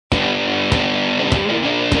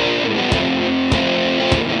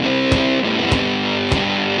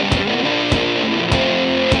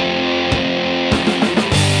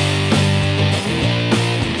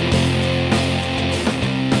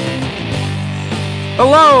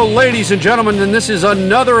Hello, ladies and gentlemen, and this is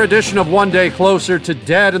another edition of One Day Closer to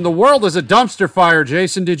Dead, and the world is a dumpster fire.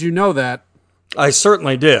 Jason, did you know that? I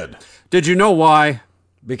certainly did. Did you know why?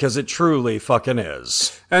 Because it truly fucking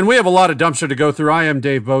is. And we have a lot of dumpster to go through. I am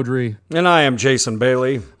Dave Beaudry. And I am Jason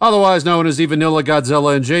Bailey. Otherwise known as the Vanilla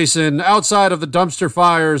Godzilla. And Jason, outside of the dumpster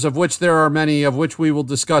fires, of which there are many, of which we will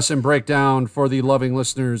discuss and break down for the loving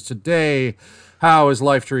listeners today, how is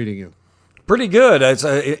life treating you? Pretty good. It's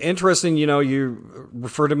interesting, you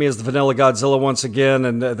refer to me as the Vanilla Godzilla once again,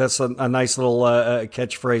 and that's a nice little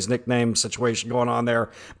catchphrase, nickname situation going on there.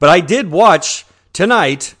 But I did watch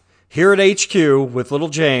tonight, here at HQ with little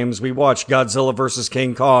James, we watched Godzilla vs.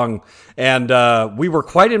 King Kong, and we were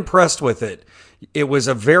quite impressed with it. It was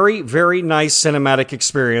a very, very nice cinematic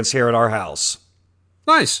experience here at our house.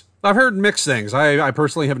 Nice. I've heard mixed things. I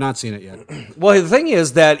personally have not seen it yet. Well, the thing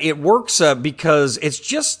is that it works because it's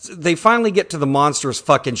just, they finally get to the monsters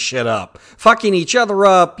fucking shit up. Fucking each other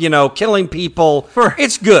up, killing people.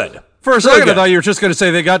 It's good. For a second, I thought you were just going to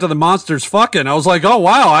say they got to the monsters fucking. I was like, oh,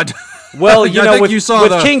 wow. Well,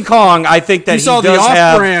 with King Kong, I think that he does have the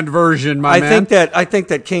off-brand version, my man. I think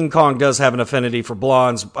that King Kong does have an affinity for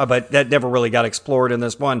blondes, but that never really got explored in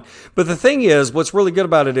this one. But the thing is, what's really good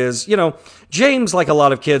about it is, James, like a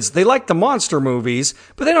lot of kids, they like the monster movies,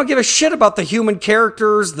 but they don't give a shit about the human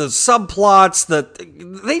characters, the subplots.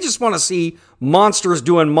 They just want to see monsters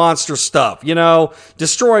doing monster stuff,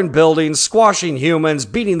 destroying buildings, squashing humans,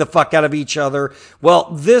 beating the fuck out of each other.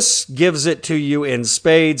 Well, this gives it to you in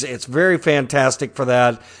spades. It's very fantastic for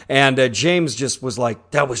that. And James just was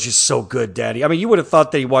like, that was just so good, Daddy. I mean, you would have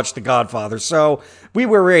thought that he watched The Godfather. So we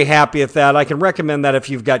were very happy at that. I can recommend that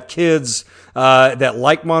if you've got kids that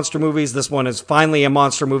like monster movies. This one is finally a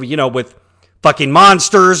monster movie, with fucking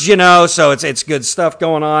monsters, so it's good stuff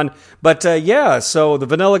going on. But so the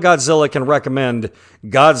Vanilla Godzilla can recommend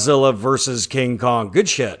Godzilla vs. King Kong. Good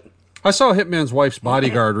shit. I saw Hitman's Wife's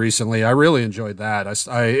Bodyguard recently. I really enjoyed that.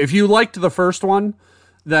 If you liked the first one,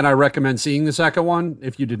 then I recommend seeing the second one.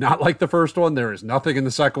 If you did not like the first one, there is nothing in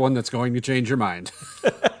the second one that's going to change your mind.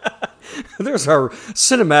 There's our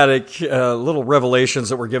cinematic little revelations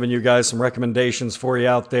that we're giving you guys, some recommendations for you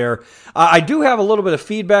out there. I do have a little bit of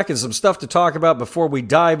feedback and some stuff to talk about before we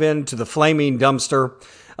dive into the flaming dumpster.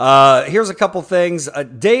 Here's a couple things.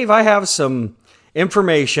 Dave, I have some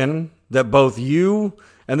information that both you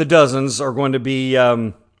and the dozens are going to be,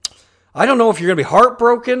 I don't know if you're going to be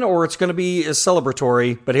heartbroken or it's going to be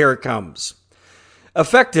celebratory, but here it comes.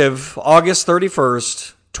 Effective August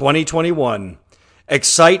 31st, 2021,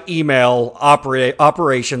 Excite email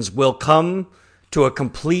operations will come to a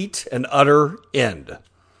complete and utter end.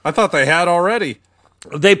 I thought they had already.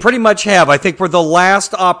 They pretty much have. I think we're the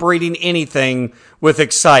last operating anything with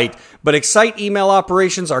Excite. But Excite email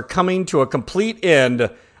operations are coming to a complete end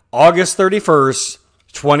August 31st,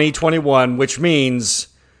 2021, which means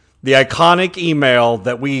the iconic email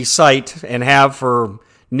that we cite and have for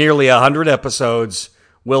nearly 100 episodes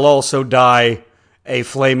will also die a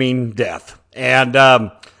flaming death. And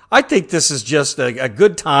I think this is just a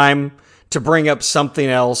good time to bring up something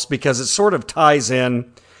else because it sort of ties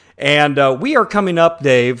in. And we are coming up,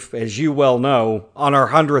 Dave, as you well know, on our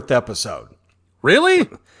 100th episode. Really?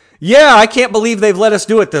 Yeah, I can't believe they've let us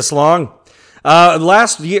do it this long.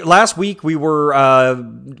 Last week we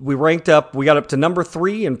ranked up. We got up to number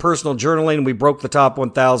 3 in personal journaling. We broke the top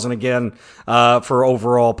 1,000 again for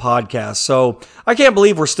overall podcast. So I can't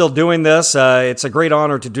believe we're still doing this. It's a great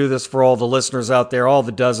honor to do this for all the listeners out there, all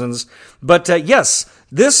the dozens. But yes,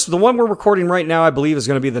 the one we're recording right now, I believe, is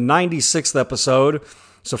going to be the 96th episode.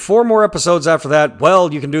 So 4 more episodes after that.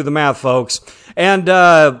 Well, you can do the math, folks. And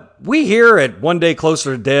we here at One Day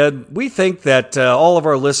Closer to Dead, we think that all of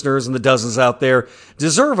our listeners and the dozens out there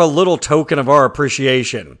deserve a little token of our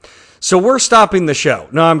appreciation. So we're stopping the show.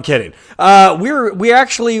 No, I'm kidding. We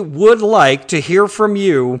actually would like to hear from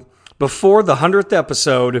you before the 100th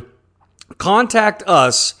episode. Contact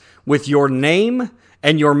us with your name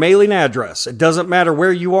and your mailing address. It doesn't matter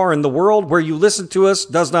where you are in the world, where you listen to us,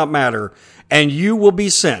 does not matter. And you will be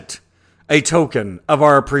sent a token of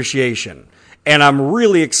our appreciation. And I'm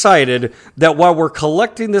really excited that while we're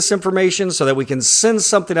collecting this information so that we can send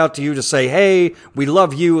something out to you to say, hey, we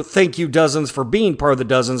love you. Thank you, Dozens, for being part of the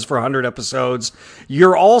Dozens for 100 episodes.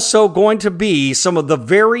 You're also going to be some of the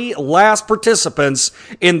very last participants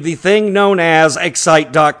in the thing known as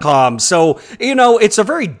Excite.com. So, it's a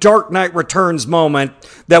very Dark Knight Returns moment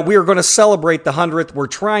that we are going to celebrate the 100th. We're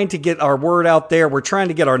trying to get our word out there. We're trying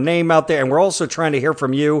to get our name out there. And we're also trying to hear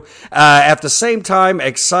from you. At the same time,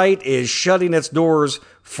 Excite is shutting its doors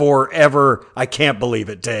forever. I can't believe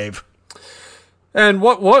it, Dave. And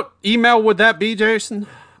what email would that be, Jason?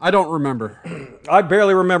 I don't remember. I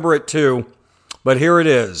barely remember it too, but here it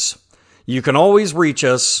is. You can always reach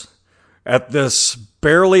us at this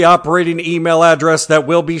barely operating email address that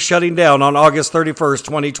will be shutting down on August 31st,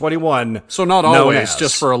 2021. So not always,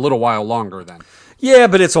 just for a little while longer then. Yeah,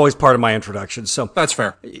 but it's always part of my introduction, so that's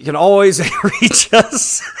fair. You can always reach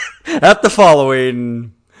us at the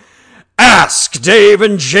following: Ask Dave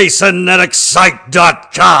and Jason at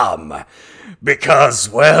Excite.com. Because,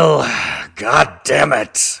 well, god damn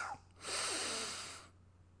it,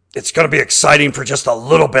 it's going to be exciting for just a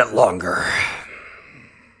little bit longer.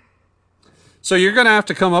 So you're going to have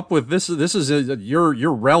to come up with this. This is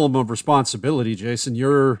your realm of responsibility, Jason.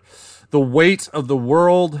 The weight of the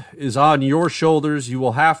world is on your shoulders. You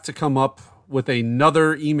will have to come up with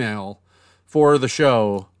another email for the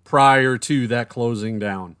show prior to that closing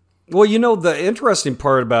down. Well, the interesting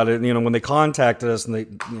part about it, when they contacted us and they,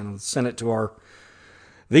 sent it to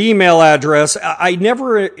the email address, I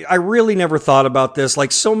really never thought about this.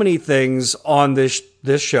 Like so many things on this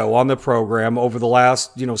show, on the program over the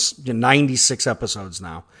last, 96 episodes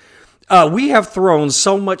now. We have thrown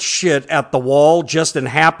so much shit at the wall just in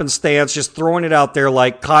happenstance, just throwing it out there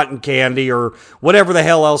like cotton candy or whatever the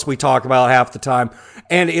hell else we talk about half the time.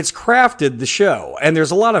 And it's crafted the show. And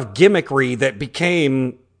there's a lot of gimmickry that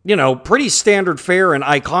became, pretty standard fare and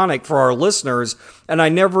iconic for our listeners. And I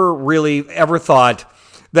never really ever thought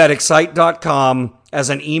that Excite.com as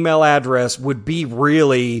an email address would be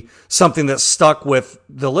really something that stuck with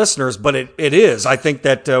the listeners, but it is. I think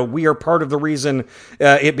that we are part of the reason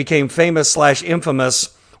it became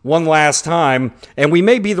famous/infamous one last time, and we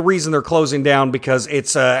may be the reason they're closing down because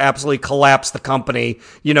it's absolutely collapsed the company,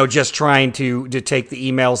 just trying to take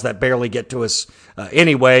the emails that barely get to us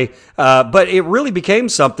anyway. But it really became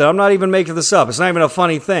something. I'm not even making this up. It's not even a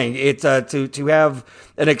funny thing. To have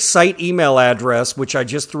an Excite email address, which I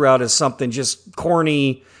just threw out as something just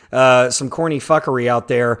corny, some corny fuckery out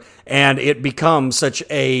there, and it becomes such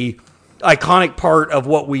a iconic part of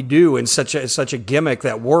what we do and such a gimmick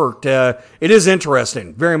that worked. It is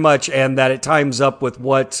interesting very much, and that it times up with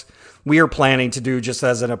what we are planning to do just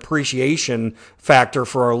as an appreciation factor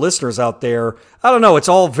for our listeners out there. I don't know. It's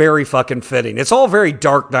all very fucking fitting. It's all very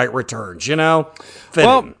Dark Knight Returns, fitting.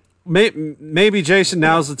 Well, maybe Jason,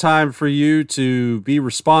 now's the time for you to be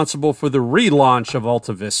responsible for the relaunch of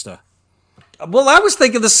Alta Vista. Well, I was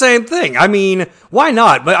thinking the same thing. I mean, why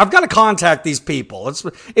not? But I've got to contact these people.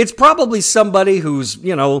 It's probably somebody who's,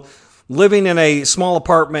 living in a small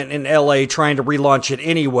apartment in LA trying to relaunch it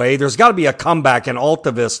anyway. There's got to be a comeback in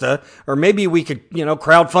Alta Vista, or maybe we could,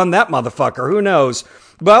 crowdfund that motherfucker. Who knows?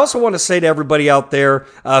 But I also want to say to everybody out there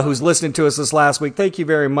who's listening to us this last week, thank you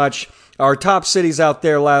very much. Our top cities out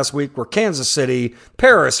there last week were Kansas City,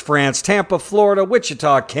 Paris, France, Tampa, Florida,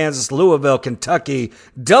 Wichita, Kansas, Louisville, Kentucky,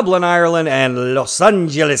 Dublin, Ireland, and Los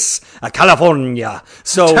Angeles, California.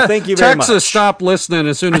 So thank you very much. Texas stopped listening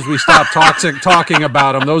as soon as we stopped talking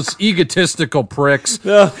about them. Those egotistical pricks.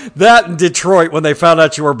 That in Detroit when they found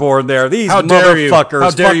out you were born there. These motherfuckers.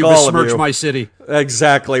 How dare you besmirch my city.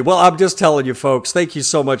 Exactly. Well, I'm just telling you, folks, thank you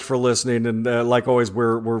so much for listening. And like always,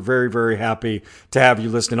 we're very, very happy to have you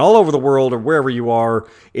listening all over the world or wherever you are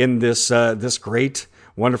in this this great,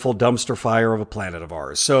 wonderful dumpster fire of a planet of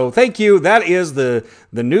ours. So thank you. That is the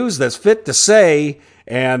news that's fit to say.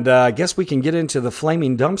 And I guess we can get into the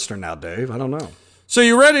flaming dumpster now, Dave. I don't know. So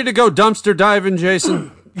you ready to go dumpster diving,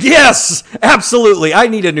 Jason? Yes, absolutely. I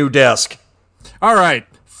need a new desk. All right.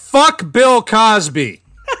 Fuck Bill Cosby.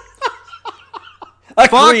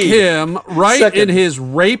 Fuck him right in his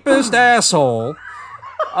rapist asshole.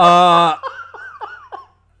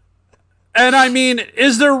 And I mean,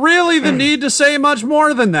 is there really the need to say much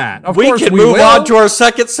more than that? Of course, we can move on to our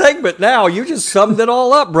second segment now. You just summed it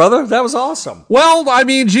all up, brother. That was awesome. Well, I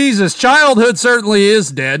mean, Jesus, childhood certainly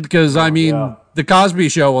is dead because, the Cosby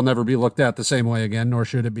Show will never be looked at the same way again, nor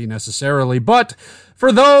should it be necessarily. But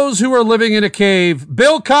for those who are living in a cave,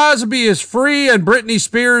 Bill Cosby is free and Britney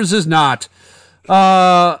Spears is not.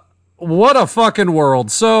 What a fucking world.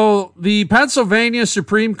 So the Pennsylvania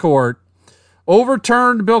Supreme Court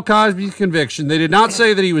overturned Bill Cosby's conviction. They did not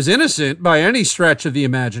say that he was innocent by any stretch of the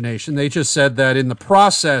imagination. They just said that in the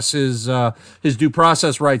process, his due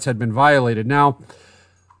process rights had been violated. Now,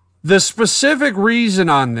 the specific reason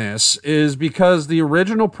on this is because the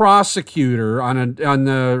original prosecutor on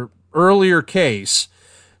the earlier case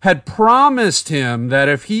had promised him that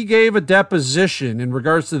if he gave a deposition in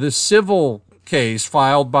regards to this civil case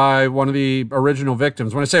filed by one of the original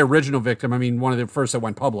victims. When I say original victim, I mean one of the first that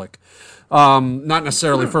went public. Not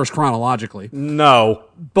necessarily first chronologically. No.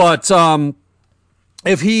 But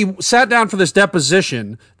if he sat down for this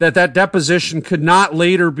deposition, that deposition could not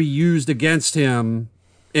later be used against him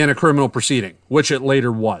in a criminal proceeding, which it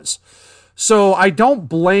later was. So I don't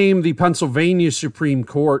blame the Pennsylvania Supreme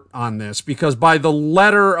Court on this, because by the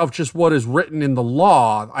letter of just what is written in the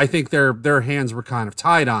law, I think their hands were kind of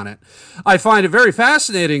tied on it. I find it very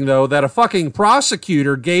fascinating, though, that a fucking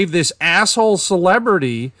prosecutor gave this asshole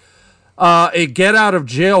celebrity a get out of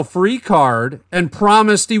jail free card and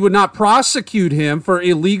promised he would not prosecute him for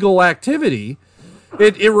illegal activity.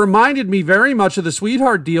 It reminded me very much of the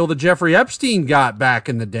sweetheart deal that Jeffrey Epstein got back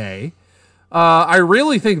in the day. I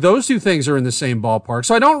really think those two things are in the same ballpark.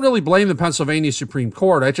 So I don't really blame the Pennsylvania Supreme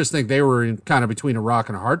Court. I just think they were in kind of between a rock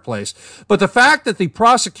and a hard place. But the fact that the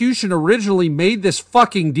prosecution originally made this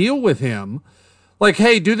fucking deal with him, like,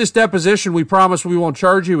 hey, do this deposition, we promise we won't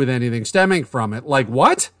charge you with anything stemming from it. Like,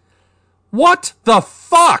 what? What the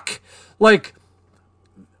fuck? Like,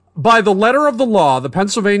 by the letter of the law, the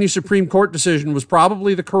Pennsylvania Supreme Court decision was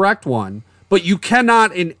probably the correct one, but you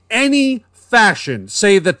cannot in any fashion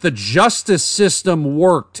say that the justice system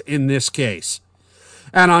worked in this case.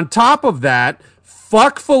 And on top of that,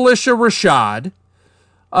 fuck Phylicia Rashad,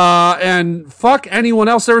 and fuck anyone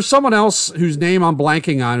else. There was someone else whose name I'm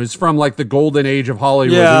blanking on, who's from like the golden age of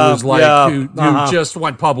Hollywood, who was like, who just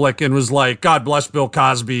went public and was like, God bless Bill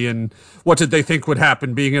Cosby, and what did they think would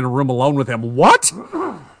happen being in a room alone with him? What?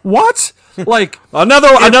 Like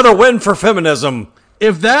another win for feminism.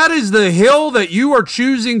 If that is the hill that you are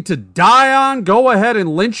choosing to die on, go ahead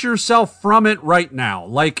and lynch yourself from it right now.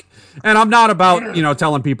 Like, and I'm not about,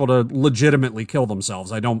 telling people to legitimately kill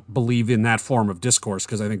themselves. I don't believe in that form of discourse,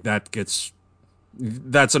 because I think that's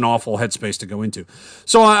an awful headspace to go into.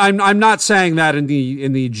 So I'm not saying that in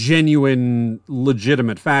the genuine,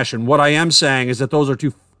 legitimate fashion. What I am saying is that those are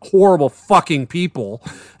two horrible fucking people.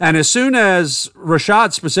 And as soon as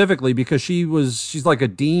Rashad specifically, because she's like a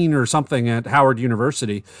dean or something at Howard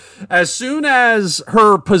University, as soon as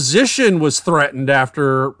her position was threatened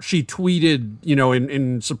after she tweeted,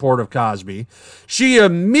 in support of Cosby, she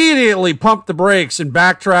immediately pumped the brakes and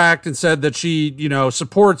backtracked and said that she,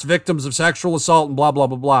 supports victims of sexual assault and blah, blah,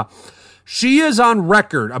 blah, blah. She is on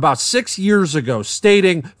record about 6 years ago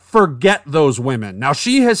stating, forget those women. Now,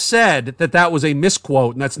 she has said that was a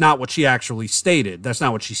misquote, and that's not what she actually stated. That's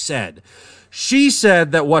not what she said. She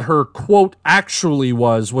said that what her quote actually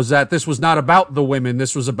was that this was not about the women,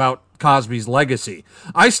 this was about Cosby's legacy.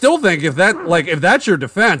 I still think if that's your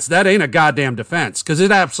defense, that ain't a goddamn defense, because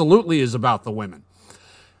it absolutely is about the women.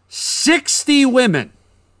 60 women,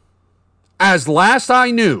 as last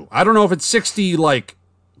I knew. I don't know if it's 60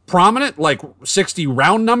 prominent, 60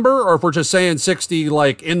 round number, or if we're just saying 60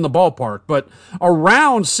 in the ballpark, but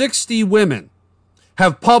around 60 women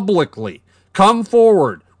have publicly come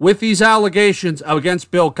forward with these allegations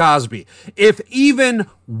against Bill Cosby. If even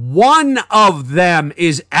one of them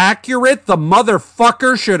is accurate, the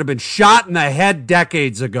motherfucker should have been shot in the head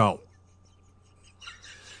decades ago.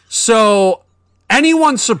 So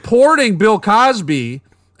anyone supporting Bill Cosby,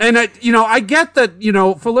 and, I get that,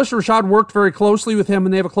 Phylicia Rashad worked very closely with him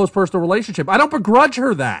and they have a close personal relationship. I don't begrudge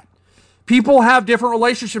her that. People have different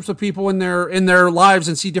relationships with people in their lives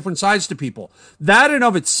and see different sides to people. That in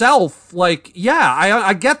of itself, I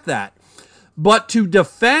get that. But to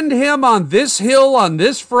defend him on this hill, on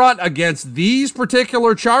this front, against these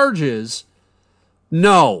particular charges,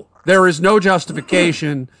 no, there is no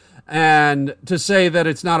justification. And to say that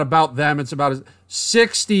it's not about them, it's about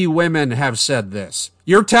 60 women have said this.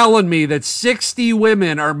 You're telling me that 60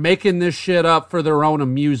 women are making this shit up for their own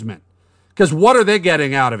amusement. Because what are they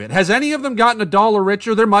getting out of it? Has any of them gotten $1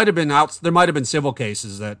 richer? There might have been civil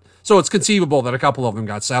cases so it's conceivable that a couple of them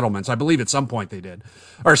got settlements. I believe at some point they did,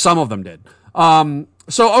 or some of them did.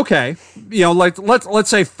 So okay, let's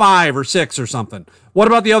say 5 or 6 or something. What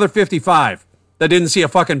about the other 55 that didn't see a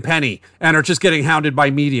fucking penny and are just getting hounded by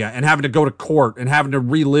media and having to go to court and having to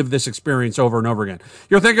relive this experience over and over again?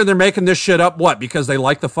 You're thinking they're making this shit up, what, because they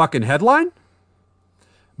like the fucking headline?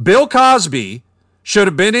 Bill Cosby should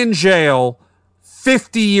have been in jail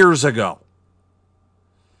 50 years ago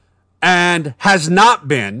and has not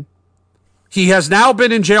been. He has now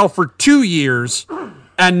been in jail for 2 years,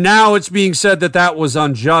 and now it's being said that was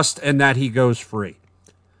unjust and that he goes free.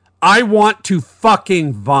 I want to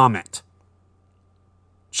fucking vomit.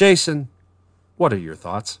 Jason, what are your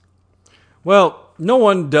thoughts? Well, no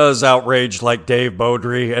one does outrage like Dave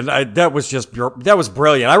Beaudry, and that was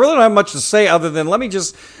brilliant. I really don't have much to say other than let me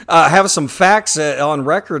just have some facts on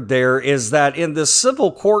record. There is that in the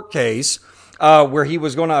civil court case where he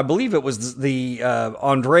was going to, I believe it was the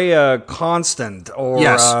Andrea Constant, or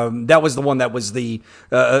yes. That was the one that was the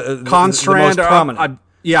Constrand, most prominent.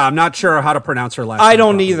 Yeah, I'm not sure how to pronounce her last name. I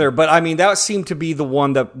don't either, but I mean, that seemed to be the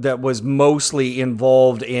one that was mostly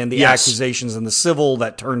involved in the accusations and the civil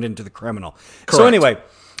that turned into the criminal. Correct. So anyway,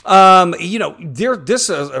 this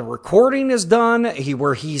a recording is done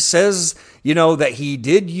where he says, that he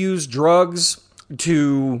did use drugs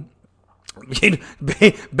to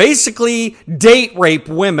basically date rape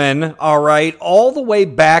women, all right, all the way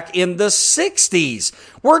back in the 60s.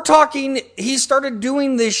 We're talking, he started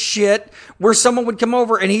doing this shit where someone would come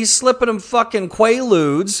over and he's slipping them fucking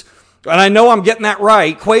Quaaludes, and I know I'm getting that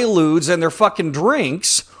right, Quaaludes and their fucking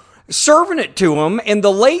drinks, serving it to them in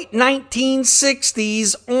the late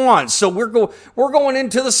 1960s on. So we're going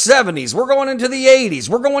into the 70s, we're going into the 80s,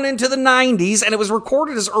 we're going into the 90s, and it was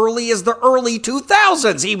recorded as early as the early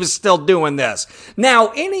 2000s. He was still doing this.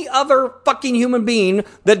 Now, any other fucking human being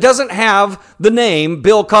that doesn't have the name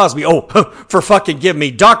Bill Cosby, for fucking give me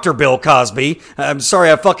Dr. Bill Cosby. I'm sorry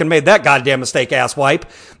I fucking made that goddamn mistake, asswipe.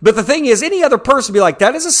 But the thing is, any other person be like,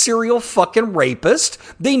 that is a serial fucking rapist.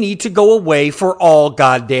 They need to go away for all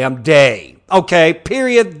goddamn day. Okay,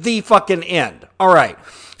 period, the fucking end. All right.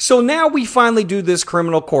 So now we finally do this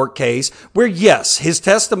criminal court case where, yes, his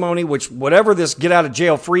testimony, which whatever this get out of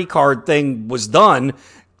jail free card thing was done,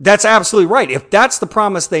 that's absolutely right. If that's the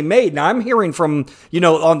promise they made. Now I'm hearing from,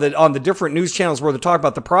 on the different news channels where they talk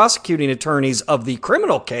about the prosecuting attorneys of the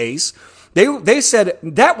criminal case, They said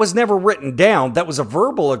that was never written down. That was a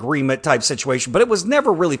verbal agreement type situation, but it was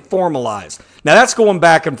never really formalized. Now that's going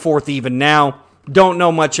back and forth even now. Don't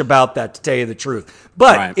know much about that, to tell you the truth.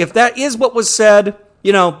 But If that is what was said,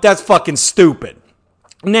 that's fucking stupid.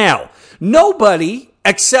 Now, nobody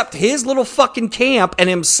except his little fucking camp and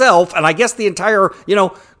himself, and I guess the entire,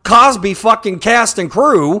 Cosby fucking cast and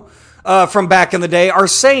crew, from back in the day are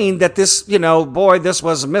saying that this, this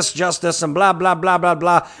was misjustice and blah, blah, blah, blah,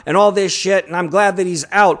 blah, and all this shit, and I'm glad that he's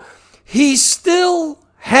out. He still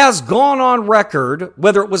has gone on record,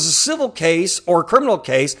 whether it was a civil case or a criminal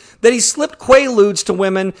case, that he slipped Quaaludes to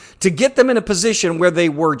women to get them in a position where they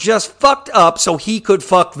were just fucked up so he could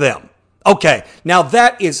fuck them. Okay, now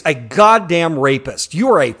that is a goddamn rapist. You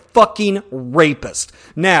are a fucking rapist.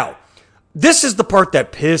 Now, this is the part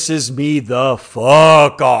that pisses me the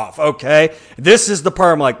fuck off, okay? This is the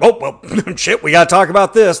part I'm like, shit, we gotta talk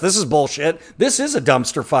about this. This is bullshit. This is a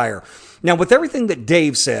dumpster fire. Now, with everything that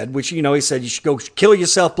Dave said, which, he said you should go kill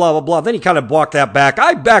yourself, blah, blah, blah. Then he kind of walked that back.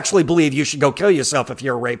 I actually believe you should go kill yourself if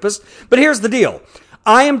you're a rapist. But here's the deal.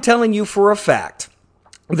 I am telling you for a fact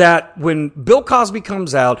that when Bill Cosby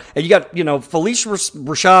comes out, and you got, Felicia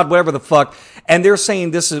Rashad, whatever the fuck, and they're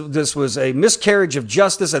saying this was a miscarriage of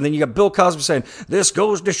justice, and then you got Bill Cosby saying, this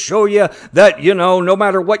goes to show you that, no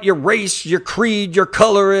matter what your race, your creed, your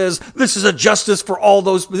color is, this is justice for all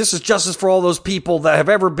those people that have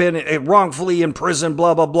ever been wrongfully in prison,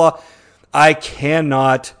 blah, blah, blah. I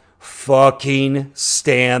cannot fucking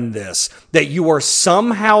stand this. That you are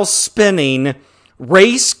somehow spinning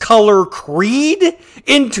race, color, creed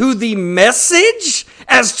into the message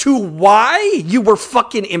as to why you were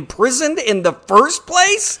fucking imprisoned in the first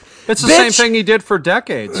place? It's the same thing he did for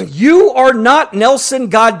decades. You are not Nelson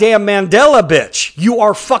goddamn Mandela, bitch. You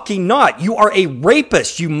are fucking not. You are a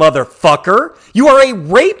rapist, you motherfucker. You are a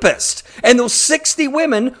rapist. And those 60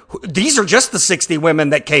 women, these are just the 60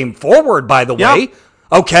 women that came forward, by the way.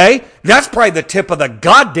 Okay? That's probably the tip of the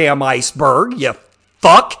goddamn iceberg, you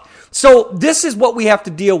fuck. So this is what we have to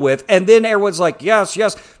deal with. And then everyone's like, yes.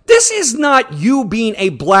 This is not you being a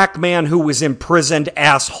black man who was imprisoned,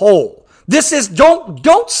 asshole. This is,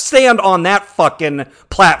 don't stand on that fucking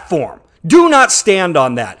platform. Do not stand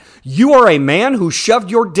on that. You are a man who shoved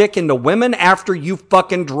your dick into women after you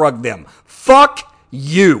fucking drugged them. Fuck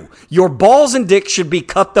you. Your balls and dick should be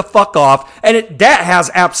cut the fuck off. And that has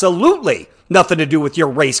absolutely nothing to do with your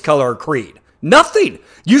race, color, or creed. Nothing.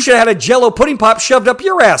 You should have had a Jell-O pudding pop shoved up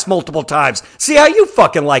your ass multiple times. See how you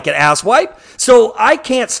fucking like it, asswipe. So I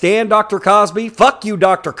can't stand Dr. Cosby. Fuck you,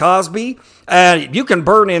 Dr. Cosby. You can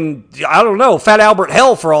burn in, I don't know, Fat Albert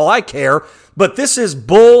hell for all I care. But this is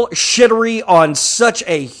bullshittery on such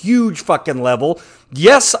a huge fucking level.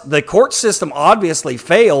 Yes, the court system obviously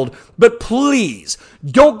failed, but please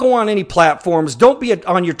don't go on any platforms. Don't be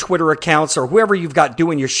on your Twitter accounts or whoever you've got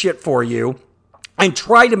doing your shit for you and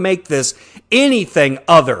try to make this anything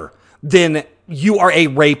other than you are a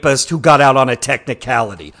rapist who got out on a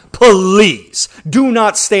technicality. Please do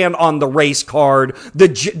not stand on the race card,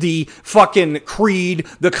 the fucking creed,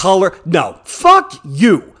 the color. No, fuck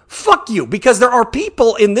you. Fuck you. Because there are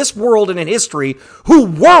people in this world and in history who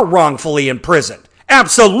were wrongfully imprisoned.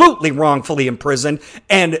 Absolutely wrongfully imprisoned.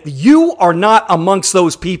 And you are not amongst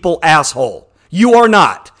those people, asshole. You are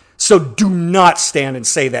not. So do not stand and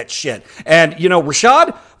say that shit. And,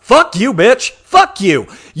 Rashad, fuck you, bitch. Fuck you.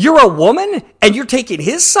 You're a woman and you're taking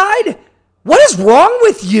his side? What is wrong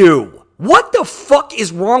with you? What the fuck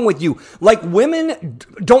is wrong with you? Like, women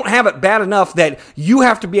don't have it bad enough that you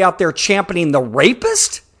have to be out there championing the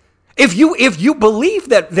rapist? If you believe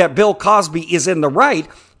that Bill Cosby is in the right,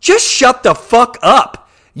 just shut the fuck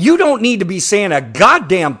up. You don't need to be saying a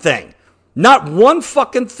goddamn thing. Not one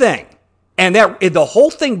fucking thing. And the whole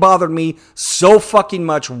thing bothered me so fucking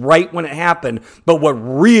much right when it happened. But what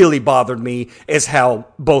really bothered me is how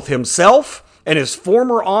both himself and his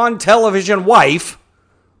former on-television wife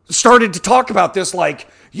started to talk about this like,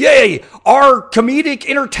 yay, our comedic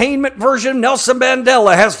entertainment version, Nelson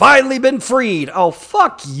Mandela, has finally been freed. Oh,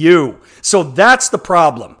 fuck you. So that's the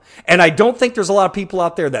problem. And I don't think there's a lot of people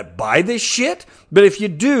out there that buy this shit. But if you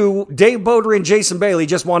do, Dave Boder and Jason Bailey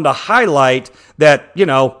just wanted to highlight that,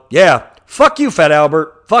 yeah, fuck you, Fat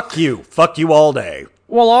Albert. Fuck you. Fuck you all day.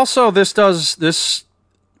 Well, also, this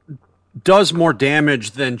does more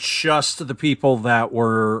damage than just the people that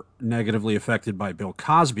were negatively affected by Bill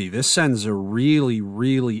Cosby. This sends a really,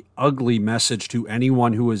 really ugly message to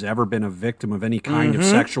anyone who has ever been a victim of any kind of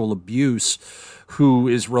sexual abuse, who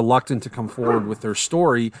is reluctant to come forward with their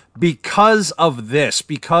story because of this,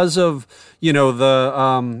 because of,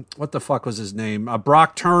 the, what the fuck was his name?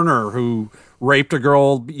 Brock Turner, who raped a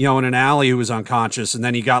girl, in an alley who was unconscious. And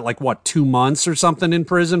then he got 2 months or something in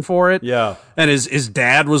prison for it. Yeah. And his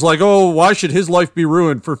dad was like, oh, why should his life be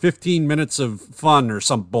ruined for 15 minutes of fun or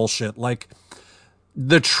some bullshit? Like,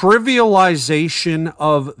 the trivialization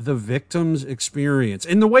of the victim's experience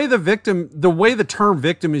and the way the term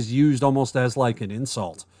victim is used almost as like an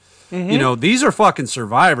insult. These are fucking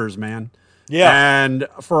survivors, man. Yeah. And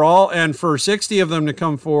for 60 of them to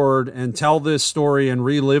come forward and tell this story and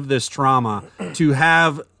relive this trauma, to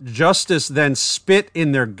have justice then spit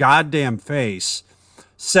in their goddamn face,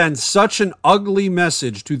 sends such an ugly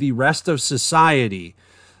message to the rest of society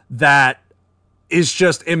that is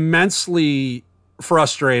just immensely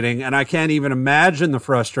frustrating. And I can't even imagine the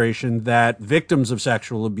frustration that victims of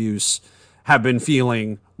sexual abuse have been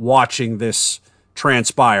feeling watching this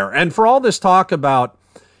transpire. And for all this talk about,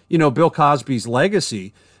 Bill Cosby's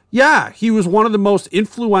legacy, yeah, he was one of the most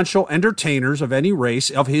influential entertainers of any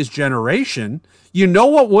race of his generation. You know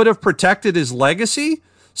what would have protected his legacy?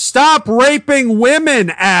 Stop raping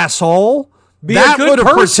women, asshole. That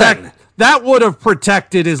would have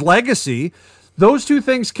protected his legacy. Those two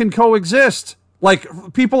things can coexist.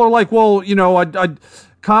 Like, people are like, well,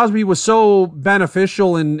 Cosby was so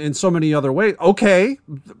beneficial in so many other ways. Okay,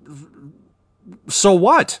 so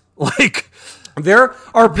what? Like, there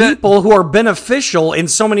are people who are beneficial in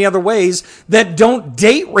so many other ways that don't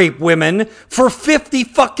date rape women for 50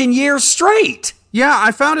 fucking years straight. Yeah,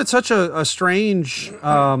 I found it such a strange,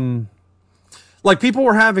 people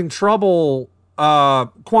were having trouble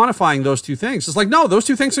quantifying those two things. It's like, no, those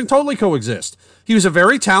two things can totally coexist. He was a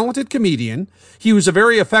very talented comedian. He was a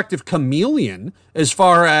very effective chameleon as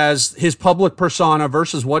far as his public persona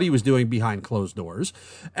versus what he was doing behind closed doors.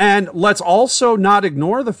 And let's also not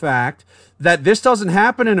ignore the fact that this doesn't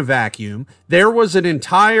happen in a vacuum. There was an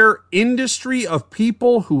entire industry of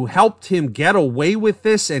people who helped him get away with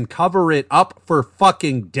this and cover it up for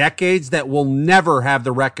fucking decades that will never have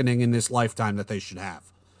the reckoning in this lifetime that they should have.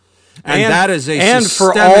 And that is a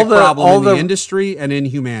systemic problem in the industry and in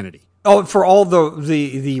humanity. Oh, for all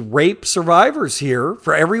the rape survivors here,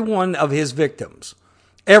 for every one of his victims,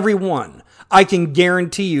 everyone, I can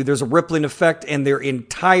guarantee you there's a rippling effect in their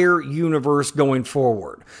entire universe going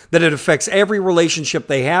forward. That it affects every relationship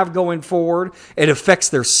they have going forward. It affects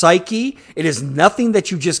their psyche. It is nothing that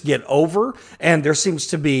you just get over. And there seems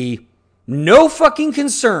to be no fucking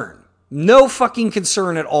concern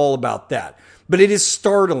at all about that. But it is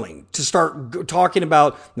startling to start talking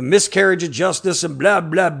about the miscarriage of justice and blah,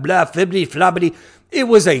 blah, blah, fibbity, flobbity. It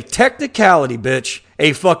was a technicality, bitch.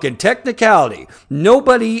 A fucking technicality.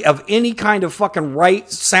 Nobody of any kind of fucking right,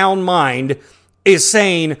 sound mind is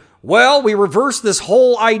saying, well, we reversed this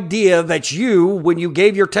whole idea that you, when you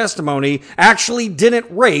gave your testimony, actually didn't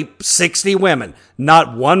rape 60 women.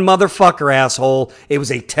 Not one motherfucker, asshole. It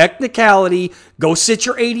was a technicality. Go sit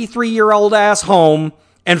your 83-year-old ass home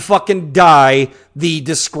and fucking die, the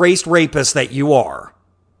disgraced rapist that you are.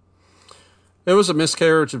 It was a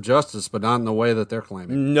miscarriage of justice, but not in the way that they're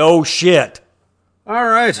claiming. No shit. All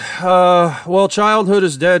right. Well, childhood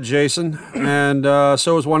is dead, Jason. And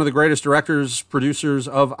so is one of the greatest directors, producers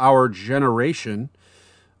of our generation.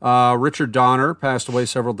 Richard Donner passed away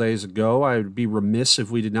several days ago. I would be remiss if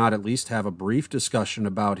we did not at least have a brief discussion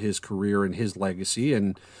about his career and his legacy,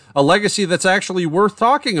 and a legacy that's actually worth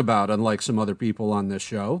talking about, unlike some other people on this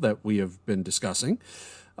show that we have been discussing.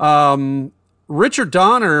 Richard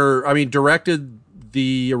Donner, directed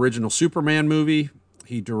the original Superman movie.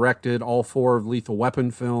 He directed all 4 of Lethal Weapon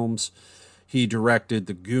films. He directed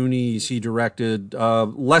The Goonies. He directed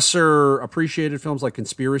lesser appreciated films like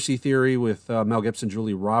Conspiracy Theory with Mel Gibson,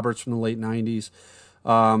 Julia Roberts from the late 90s.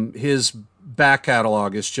 His back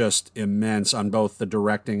catalog is just immense on both the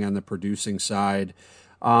directing and the producing side.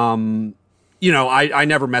 I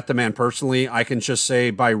never met the man personally. I can just say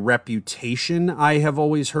by reputation, I have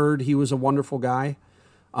always heard he was a wonderful guy.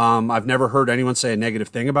 I've never heard anyone say a negative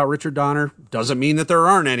thing about Richard Donner. Doesn't mean that there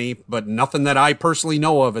aren't any, but nothing that I personally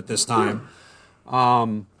know of at this time.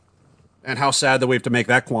 And how sad that we have to make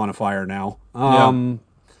that quantifier now.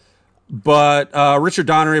 But Richard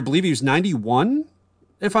Donner, I believe he was 91,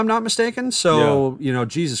 if I'm not mistaken. So,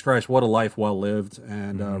 Jesus Christ, what a life well lived.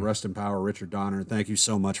 And rest in power, Richard Donner. Thank you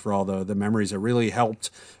so much for all the memories that really helped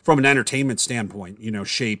from an entertainment standpoint,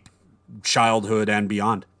 shape childhood and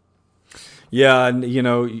beyond. Yeah, and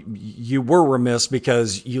you were remiss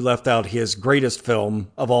because you left out his greatest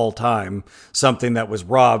film of all time, something that was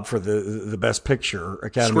robbed for the Best Picture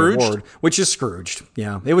Academy Scrooged? Award, which is Scrooged.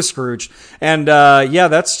 Yeah, it was Scrooged, and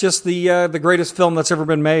that's just the greatest film that's ever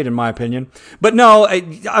been made, in my opinion. But no,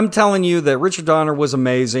 I'm telling you that Richard Donner was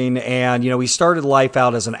amazing, and he started life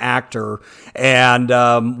out as an actor, and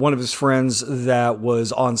one of his friends that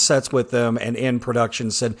was on sets with him and in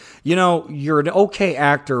production said, you're an okay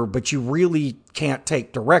actor, but you really can't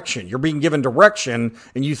take direction. You're being given direction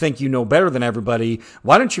and you think you know better than everybody.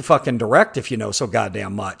 Why don't you fucking direct if you know so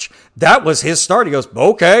goddamn much? That was his start. He goes,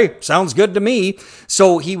 okay, sounds good to me.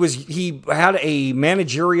 So he had a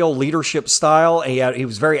managerial leadership style. He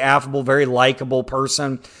was very affable, very likable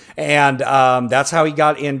person. And that's how he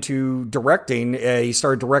got into directing. He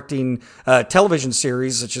started directing television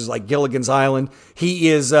series such as like Gilligan's Island. He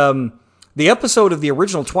is the episode of the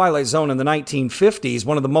original Twilight Zone in the 1950s,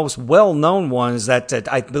 one of the most well-known ones that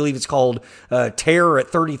I believe it's called Terror at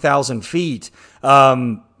 30,000 Feet,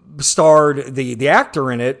 starred the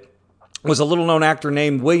actor in it was a little-known actor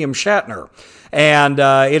named William Shatner. And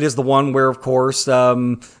it is the one where, of course,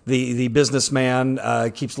 the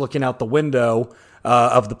businessman keeps looking out the window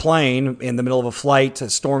of the plane in the middle of a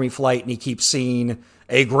stormy flight, and he keeps seeing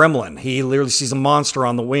a gremlin. He literally sees a monster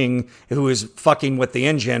on the wing who is fucking with the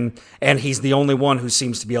engine, and he's the only one who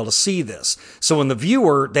seems to be able to see this. So in the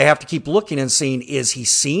viewer, they have to keep looking and seeing, is he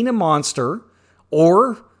seeing a monster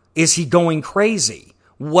or is he going crazy?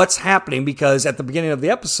 What's happening? Because at the beginning of the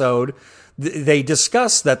episode, they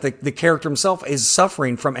discuss that the character himself is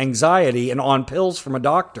suffering from anxiety and on pills from a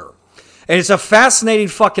doctor. And it's a fascinating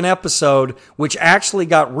fucking episode, which actually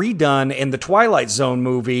got redone in the Twilight Zone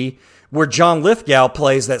movie, where John Lithgow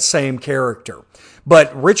plays that same character.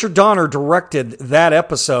 But Richard Donner directed that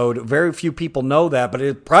episode. Very few people know that, but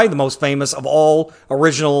it's probably the most famous of all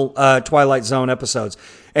original Twilight Zone episodes.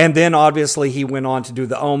 And then, obviously, he went on to do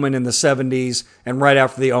The Omen in the 70s, and right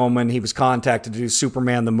after The Omen, he was contacted to do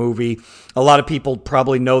Superman the movie. A lot of people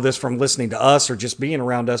probably know this from listening to us or just being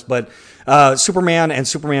around us, but Superman and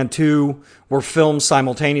Superman 2 were filmed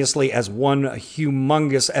simultaneously as one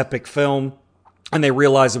humongous epic film. And they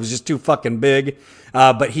realized it was just too fucking big.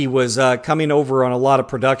 But he was coming over on a lot of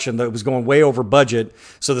production that was going way over budget.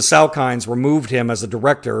 So the Salkinds removed him as a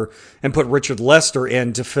director and put Richard Lester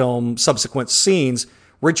in to film subsequent scenes.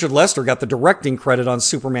 Richard Lester got the directing credit on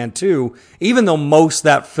Superman 2, even though most of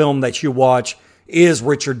that film that you watch is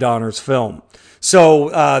Richard Donner's film. So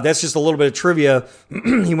that's just a little bit of trivia.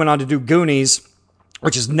 He went on to do Goonies,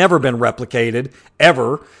 which has never been replicated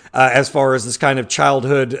ever, as far as this kind of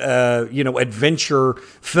childhood, adventure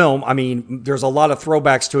film. I mean, there's a lot of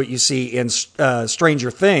throwbacks to it you see in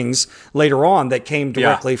Stranger Things later on that came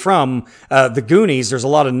directly from the Goonies. There's a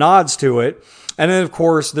lot of nods to it. And then, of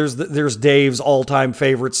course, there's Dave's all-time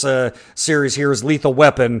favorites series here is Lethal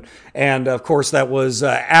Weapon. And, of course, that was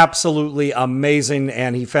absolutely amazing.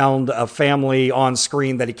 And he found a family on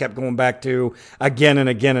screen that he kept going back to again and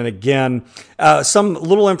again and again. Some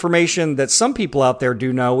little information that some people out there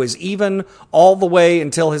do know is even all the way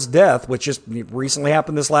until his death, which just recently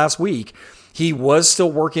happened this last week, He was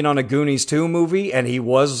still working on a Goonies 2 movie, and he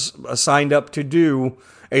was signed up to do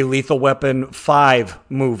a Lethal Weapon 5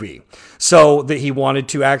 movie. So that he wanted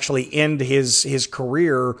to actually end his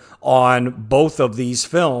career on both of these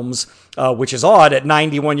films, which is odd. At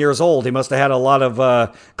 91 years old, he must have had a lot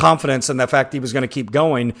of confidence in the fact he was going to keep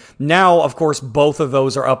going. Now, of course, both of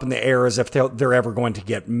those are up in the air as if they're ever going to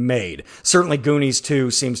get made. Certainly Goonies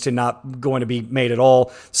 2 seems to not going to be made at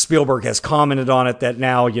all. Spielberg has commented on it that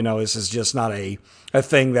now, this is just not a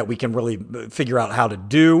thing that we can really figure out how to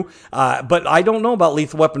do. But I don't know about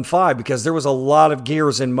Lethal Weapon 5 because there was a lot of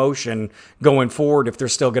gears in motion going forward if they're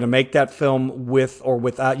still going to make that film with or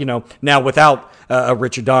without, now without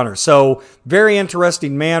Richard Donner. So very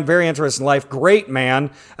interesting man, very interesting life, great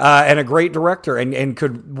man, and a great director. And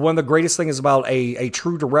one of the greatest things about a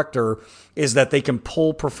true director is that they can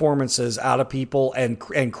pull performances out of people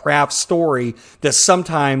and craft story that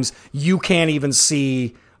sometimes you can't even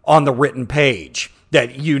see on the written page.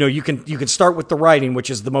 That you can start with the writing, which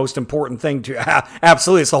is the most important thing to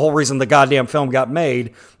absolutely. It's the whole reason the goddamn film got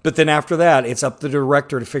made. But then after that, it's up to the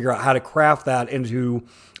director to figure out how to craft that into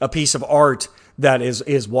a piece of art that is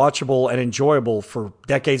watchable and enjoyable for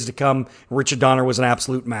decades to come. Richard Donner was an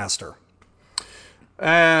absolute master.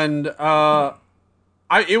 And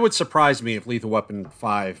it would surprise me if Lethal Weapon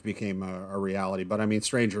 5 became a reality. But I mean,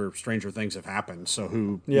 stranger things have happened. So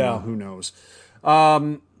who knows?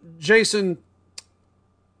 Jason,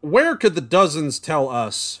 where could the dozens tell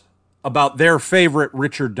us about their favorite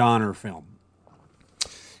Richard Donner film?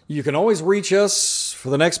 You can always reach us for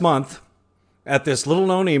the next month at this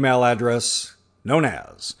little-known email address known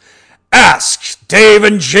as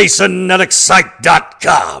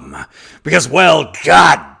AskDaveAndJason@Excite.com. Because, well,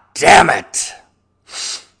 god damn it,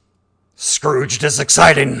 Scrooged is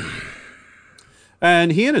exciting.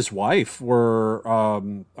 And he and his wife were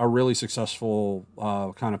a really successful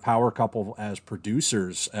kind of power couple as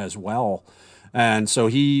producers as well. And so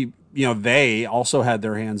they also had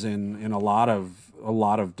their hands in a lot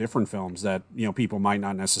of different films that, people might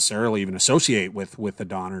not necessarily even associate with the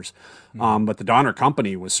Donners. But the Donner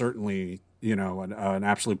Company was certainly, an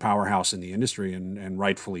absolute powerhouse in the industry and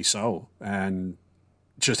rightfully so. And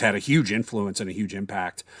just had a huge influence and a huge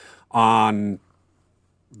impact on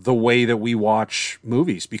the way that we watch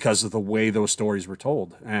movies because of the way those stories were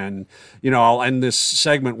told. And, I'll end this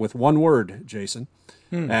segment with one word, Jason.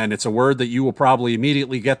 And it's a word that you will probably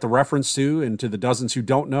immediately get the reference to. And to the dozens who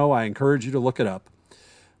don't know, I encourage you to look it up.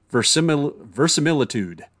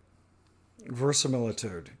 Verisimilitude.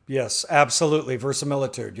 Verisimilitude. Yes, absolutely.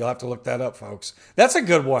 Verisimilitude. You'll have to look that up, folks. That's a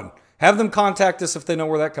good one. Have them contact us if they know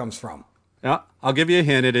where that comes from. Yeah, I'll give you a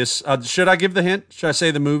hint. It is. Should I give the hint? Should I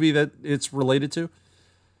say the movie that it's related to?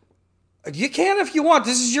 You can if you want.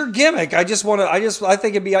 This is your gimmick. I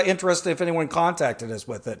think it'd be interesting if anyone contacted us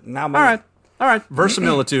with it. Now, all right.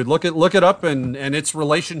 Verisimilitude. Look it up and its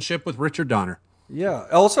relationship with Richard Donner. Yeah.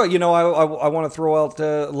 Also, I want to throw out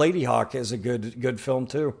Ladyhawke as a good film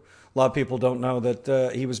too. A lot of people don't know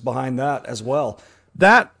that he was behind that as well.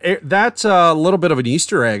 That's a little bit of an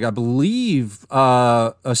Easter egg. I believe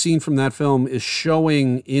a scene from that film is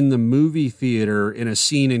showing in the movie theater in a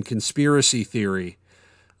scene in Conspiracy Theory.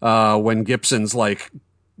 When Gibson's like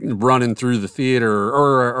running through the theater,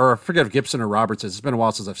 or I forget if Gibson or Roberts is. It's been a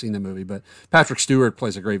while since I've seen the movie, but Patrick Stewart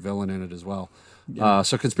plays a great villain in it as well. Yeah.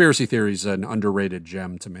 So Conspiracy Theory is an underrated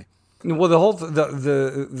gem to me. Well,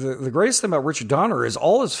 the greatest thing about Richard Donner is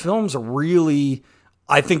all his films are really,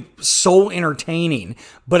 I think, so entertaining.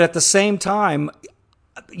 But at the same time,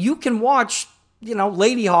 you can watch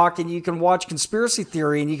Ladyhawke, and you can watch Conspiracy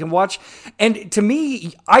Theory, and you can watch, and to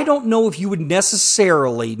me, I don't know if you would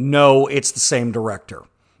necessarily know it's the same director.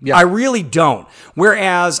 Yeah. I really don't.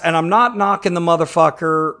 Whereas, and I'm not knocking the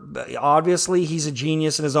motherfucker, obviously he's a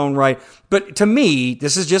genius in his own right, but to me,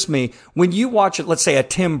 this is just me, when you watch it, let's say a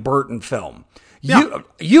Tim Burton film,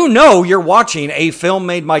 you're watching a film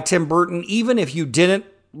made by Tim Burton, even if you didn't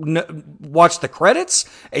watch the credits,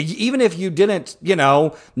 even if you didn't,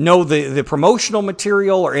 know the promotional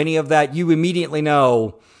material or any of that, you immediately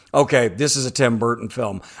know, okay, this is a Tim Burton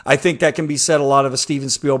film. I think that can be said a lot of a Steven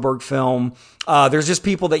Spielberg film. There's just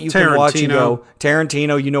people that you can watch and go,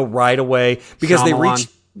 Tarantino, right away, because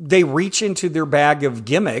they reach into their bag of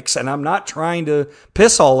gimmicks, and I'm not trying to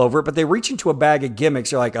piss all over it, but they reach into a bag of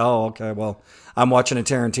gimmicks. You're like, oh, okay, well, I'm watching a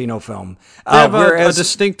Tarantino film. They have a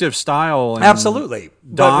distinctive style. Absolutely.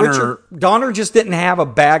 Donner just didn't have a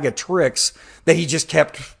bag of tricks that he just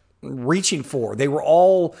kept reaching for. They were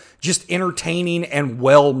all just entertaining and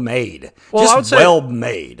well-made.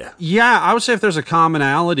 Well-made. Yeah, I would say if there's a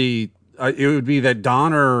commonality, it would be that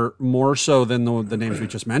Donner, more so than the names we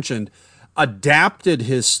just mentioned, adapted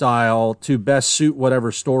his style to best suit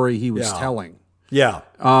whatever story he was telling. Yeah.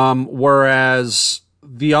 Whereas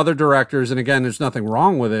the other directors, and again, there's nothing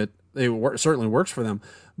wrong with it. Certainly works for them,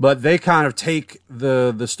 but they kind of take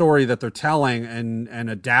the story that they're telling and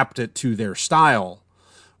adapt it to their style.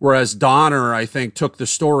 Whereas Donner, I think, took the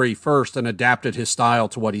story first and adapted his style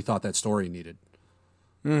to what he thought that story needed.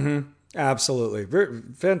 Mm-hmm. Absolutely. Very,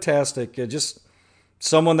 fantastic. Just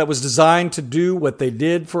someone that was designed to do what they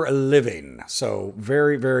did for a living. So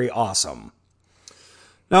very, very awesome.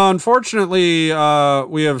 Now, unfortunately,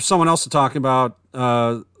 we have someone else to talk about,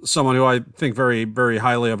 someone who I think very, very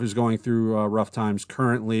highly of, who's going through rough times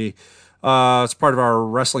currently. It's part of our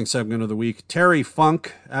wrestling segment of the week. Terry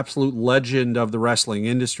Funk, absolute legend of the wrestling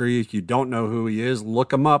industry. If you don't know who he is,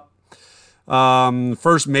 look him up.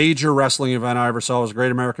 First major wrestling event I ever saw was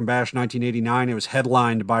Great American Bash 1989. It was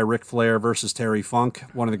headlined by Ric Flair versus Terry Funk,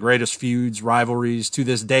 one of the greatest feuds, rivalries to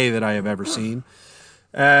this day that I have ever seen.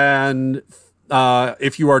 And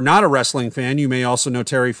if you are not a wrestling fan, you may also know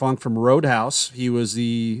Terry Funk from Roadhouse. He was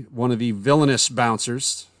one of the villainous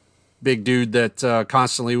bouncers, big dude that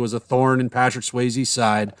constantly was a thorn in Patrick Swayze's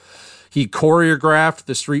side. He choreographed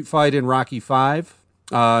the street fight in Rocky V.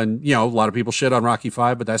 And, a lot of people shit on Rocky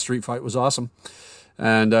V, but that street fight was awesome.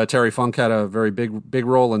 And Terry Funk had a very big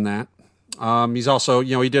role in that. He's also,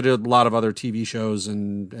 he did a lot of other TV shows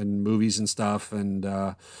and movies and stuff.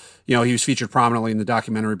 And, he was featured prominently in the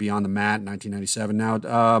documentary Beyond the Mat in 1997.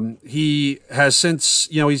 Now, he has since,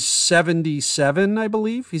 he's 77, I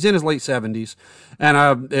believe. He's in his late 70s.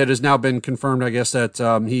 And it has now been confirmed, I guess, that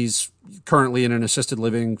he's currently in an assisted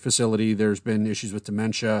living facility. There's been issues with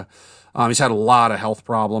dementia. He's had a lot of health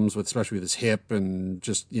problems, especially with his hip and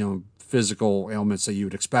just, physical ailments that you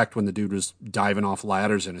would expect when the dude was diving off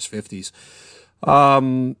ladders in his 50s.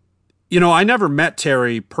 I never met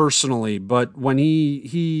Terry personally, but when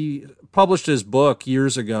he published his book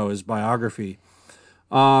years ago, his biography,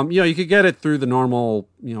 you could get it through the normal,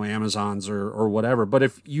 Amazons or whatever. But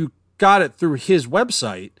if you got it through his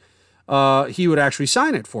website, he would actually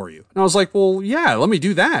sign it for you. And I was like, well, yeah, let me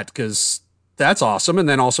do that because that's awesome. And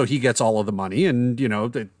then also he gets all of the money and,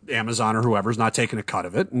 the Amazon or whoever's not taking a cut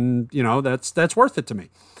of it. And, that's worth it to me.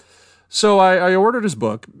 So I ordered his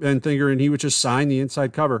book and figuring he would just sign the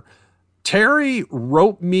inside cover. Terry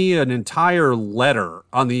wrote me an entire letter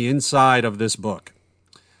on the inside of this book.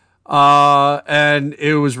 And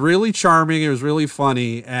it was really charming. It was really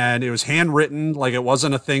funny. And it was handwritten. Like it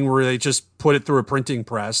wasn't a thing where they just put it through a printing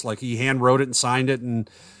press. Like he hand wrote it and signed it. And,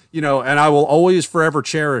 and I will always forever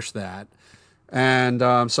cherish that. And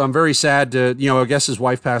so I'm very sad to, I guess his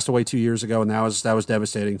wife passed away 2 years ago, and that was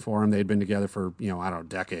devastating for him. They'd been together for,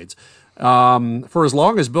 decades. For as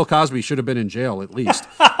long as Bill Cosby should have been in jail, at least.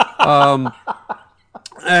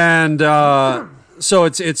 So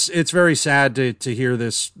it's very sad to hear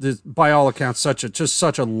this, by all accounts,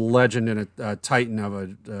 such a legend and a titan of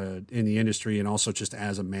in the industry, and also just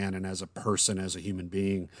as a man and as a person, as a human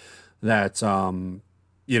being, that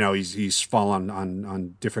he's fallen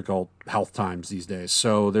on difficult health times these days.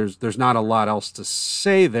 So there's not a lot else to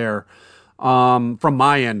say there from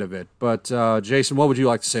my end of it. But Jason, what would you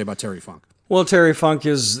like to say about Terry Funk? Well, Terry Funk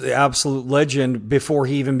is the absolute legend before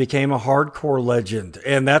he even became a hardcore legend.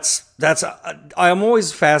 And I'm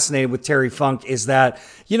always fascinated with Terry Funk is that,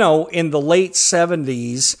 in the late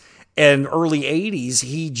 70s and early 80s,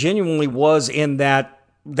 he genuinely was in that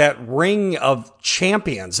ring of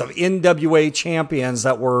champions, of NWA champions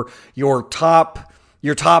that were your top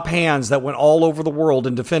hands that went all over the world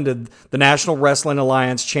and defended the National Wrestling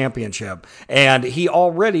Alliance Championship. And he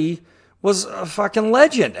already was a fucking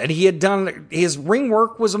legend. And he had done, his ring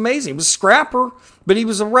work was amazing. He was a scrapper, but he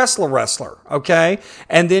was a wrestler, okay?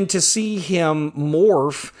 And then to see him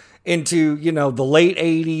morph into, the late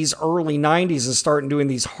 80s, early 90s and start doing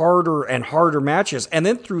these harder and harder matches. And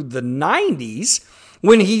then through the 90s,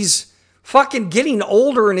 when he's fucking getting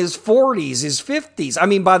older in his 40s, his 50s. I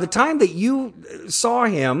mean, by the time that you saw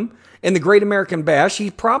him in the Great American Bash,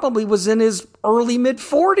 he probably was in his early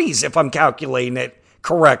mid-40s, if I'm calculating it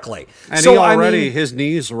correctly. And his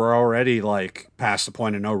knees were already like past the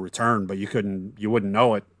point of no return, but you wouldn't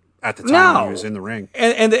know it at the time when he was in the ring.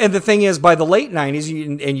 And the thing is, by the late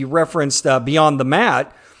 90s, and you referenced Beyond the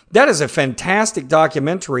Mat, that is a fantastic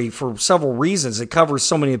documentary for several reasons. It covers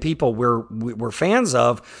so many people we're fans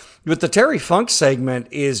of. But the Terry Funk segment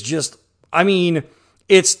is just,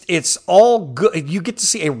 it's all good. You get to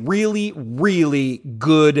see a really, really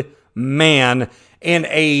good man in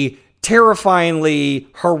a terrifyingly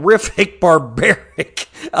horrific, barbaric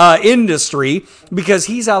industry, because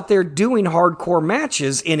he's out there doing hardcore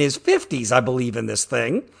matches in his 50s, I believe, in this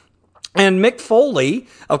thing. And Mick Foley,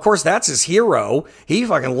 of course, that's his hero. He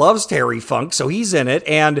fucking loves Terry Funk, so he's in it.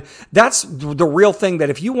 And that's the real thing that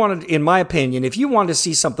if you wanted, in my opinion, if you want to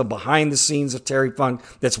see something behind the scenes of Terry Funk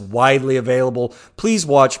that's widely available, please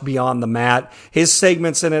watch Beyond the Mat. His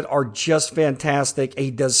segments in it are just fantastic.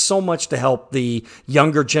 He does so much to help the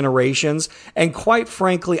younger generations. And quite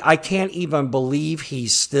frankly, I can't even believe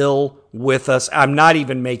he's still with us. I'm not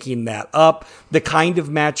even making that up. The kind of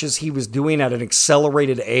matches he was doing at an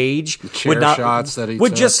accelerated age shots that he would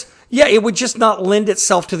took. just it would just not lend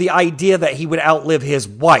itself to the idea that he would outlive his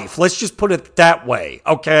wife. Let's just put it that way,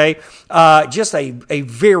 okay? Just a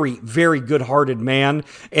very, very good-hearted man,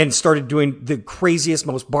 and started doing the craziest,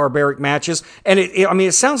 most barbaric matches. And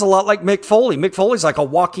it sounds a lot like Mick Foley. Mick Foley's like a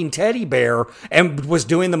walking teddy bear and was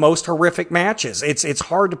doing the most horrific matches. It's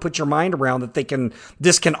hard to put your mind around that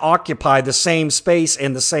this can occupy the same space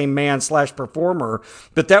and the same man/performer.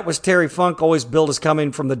 But that was Terry Funk, always billed as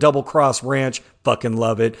coming from the Double Cross Ranch. Fucking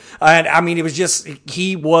love it. And I mean,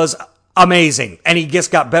 he was amazing. And he just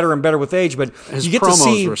got better and better with age. But his you get promos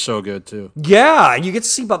to see, were so good too. Yeah, and you get to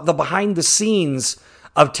see about the behind the scenes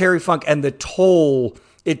of Terry Funk and the toll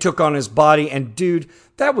it took on his body. And dude,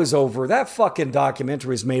 that fucking documentary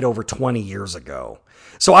was made over 20 years ago.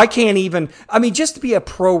 So I can't even, just to be a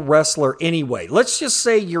pro wrestler anyway, let's just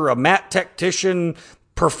say you're a mat tactician,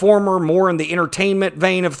 performer, more in the entertainment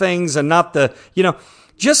vein of things and not the,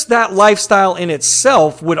 just that lifestyle in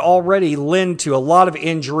itself would already lend to a lot of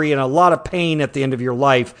injury and a lot of pain at the end of your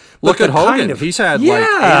life. Look at Hogan. He's had like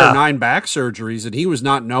 8 or 9 back surgeries, and he was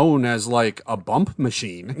not known as like a bump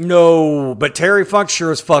machine. No, but Terry Funk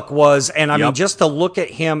sure as fuck was. And mean, just to look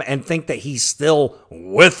at him and think that he's still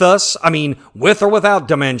with us, with or without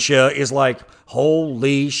dementia, is like,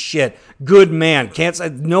 holy shit. Good man.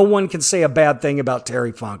 No one can say a bad thing about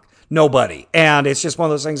Terry Funk. Nobody. And it's just one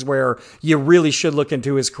of those things where you really should look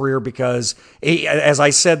into his career because, as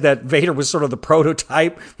I said, that Vader was sort of the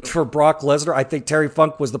prototype for Brock Lesnar. I think Terry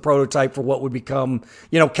Funk was the prototype for what would become,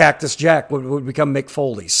 Cactus Jack, what would become Mick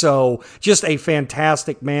Foley. So just a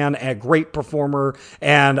fantastic man, a great performer.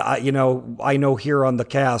 And, I know here on the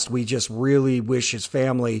cast, we just really wish his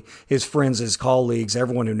family, his friends, his colleagues,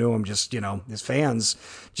 everyone who knew him, just, his fans,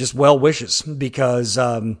 just well wishes because,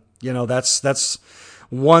 that's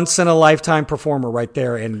once in a lifetime performer right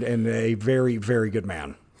there, and a very, very good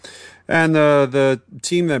man. And the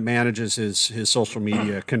team that manages his social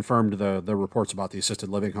media confirmed the reports about the assisted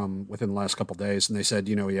living home within the last couple of days, and they said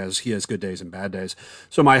he has good days and bad days.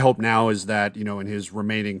 So my hope now is that in his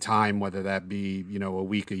remaining time, whether that be a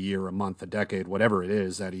week, a year, a month, a decade, whatever it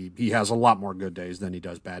is, that he has a lot more good days than he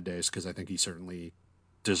does bad days, because I think he certainly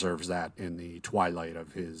deserves that in the twilight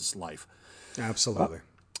of his life. Absolutely.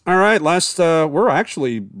 All right, we're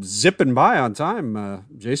actually zipping by on time,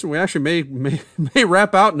 Jason. We actually may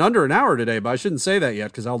wrap out in under an hour today, but I shouldn't say that yet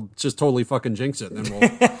because I'll just totally fucking jinx it, and then we'll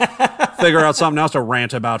figure out something else to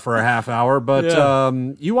rant about for a half hour. But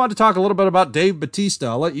you want to talk a little bit about Dave Bautista.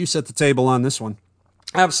 I'll let you set the table on this one.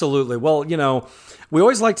 Absolutely. Well, we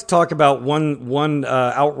always like to talk about one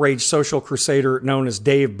outraged social crusader known as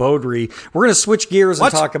Dave Beaudry. We're going to switch gears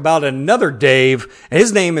and talk about another Dave.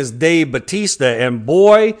 His name is Dave Bautista. And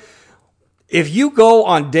boy, if you go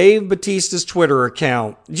on Dave Bautista's Twitter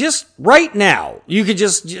account, just right now, you could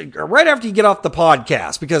right after you get off the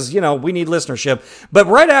podcast, because, we need listenership, but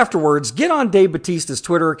right afterwards, get on Dave Bautista's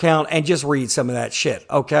Twitter account and just read some of that shit,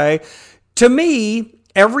 okay? To me,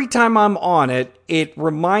 every time I'm on it, it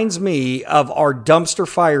reminds me of our dumpster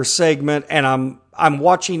fire segment, and I'm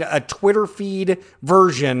watching a Twitter feed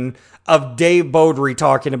version of Dave Beaudry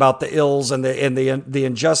talking about the ills and the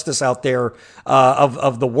injustice out there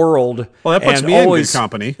of the world. Well, that puts me in good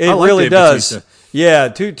company. It really does. Bautista. Yeah,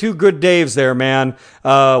 two good Daves there, man.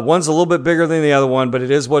 One's a little bit bigger than the other one, but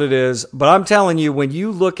it is what it is. But I'm telling you, when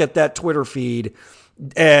you look at that Twitter feed,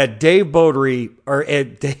 Dave Beaudry or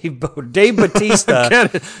Dave Bautista.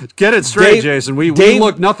 get it straight, Jason. We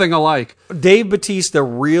look nothing alike. Dave Bautista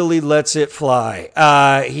really lets it fly.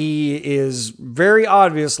 He is very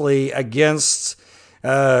obviously against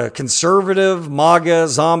conservative, MAGA,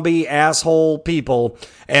 zombie, asshole people,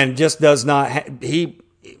 and just does not.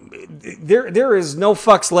 There is no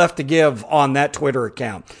fucks left to give on that Twitter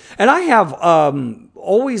account, and I have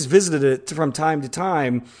always visited it from time to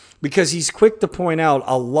time, because he's quick to point out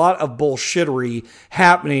a lot of bullshittery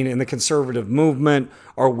happening in the conservative movement,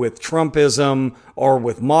 or with Trumpism, or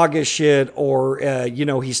with MAGA shit, or,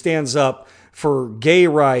 he stands up for gay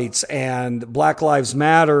rights and Black Lives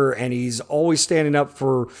Matter, and he's always standing up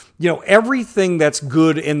for, everything that's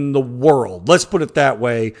good in the world. Let's put it that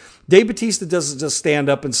way. Dave Bautista doesn't just stand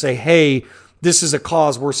up and say, hey, this is a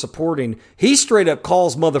cause we're supporting. He straight up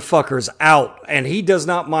calls motherfuckers out, and he does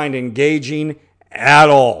not mind engaging at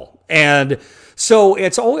all. And so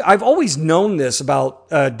I've always known this about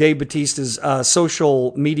Dave Batista's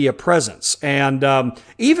social media presence, and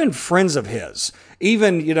even friends of his,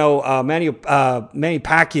 even Manny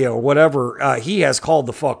Pacquiao or whatever, he has called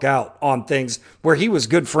the fuck out on things where he was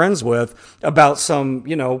good friends with about some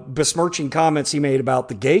besmirching comments he made about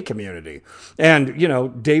the gay community,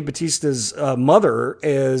 and Dave Batista's mother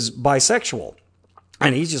is bisexual.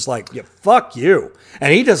 And he's just like, yeah, fuck you.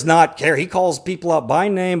 And he does not care. He calls people out by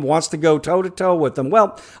name, wants to go toe-to-toe with them.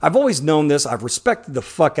 Well, I've always known this. I've respected the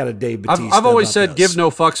fuck out of Dave Batista. I've always said, give no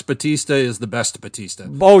fucks, Batista is the best Batista.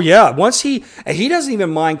 Oh, yeah. Once he doesn't even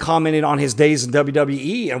mind commenting on his days in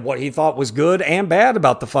WWE and what he thought was good and bad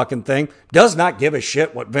about the fucking thing. Does not give a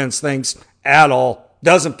shit what Vince thinks at all.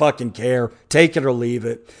 Doesn't fucking care. Take it or leave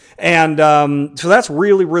it. And so that's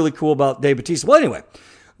really, really cool about Dave Batista. Well, anyway,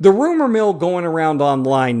 the rumor mill going around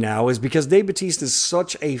online now is because Dave Batista is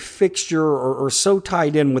such a fixture or so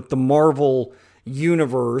tied in with the Marvel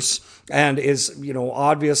universe and is,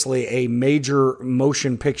 obviously a major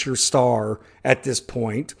motion picture star at this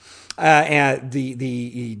point. And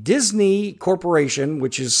the Disney Corporation,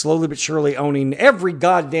 which is slowly but surely owning every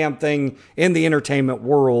goddamn thing in the entertainment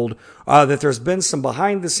world, that there's been some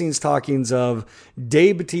behind the scenes talkings of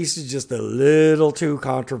Dave Batista just a little too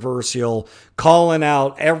controversial, calling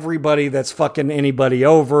out everybody that's fucking anybody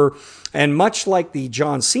over. And much like the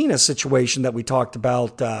John Cena situation that we talked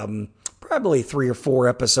about, probably 3 or 4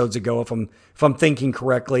 episodes ago, if I'm thinking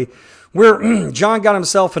correctly, where John got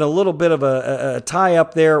himself in a little bit of a tie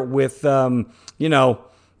up there with,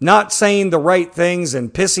 not saying the right things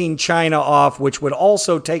and pissing China off, which would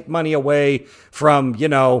also take money away from,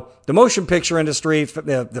 the motion picture industry,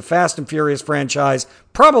 the Fast and Furious franchise,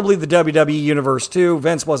 probably the WWE universe too.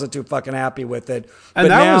 Vince wasn't too fucking happy with it. And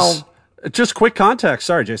that was just quick context.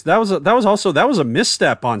 Sorry, Jason. That was a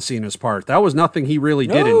misstep on Cena's part. That was nothing he really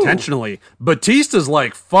did intentionally. Batista's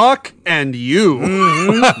like, fuck and you.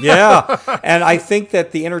 Mm-hmm. Yeah. And I think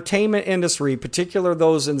that the entertainment industry, particularly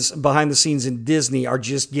those behind the scenes in Disney, are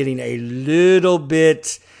just getting a little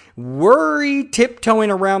bit worried,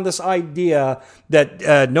 tiptoeing around this idea that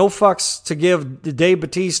no fucks to give Dave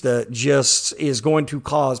Batista just is going to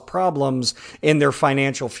cause problems in their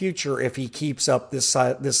financial future if he keeps up this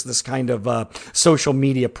kind of social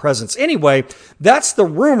media presence. Anyway, that's the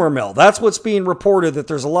rumor mill. That's what's being reported, that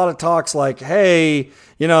there's a lot of talks like, hey,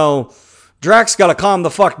 Drax got to calm the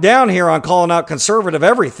fuck down here on calling out conservative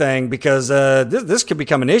everything, because this could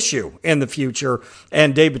become an issue in the future.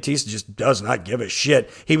 And Dave Batista just does not give a shit.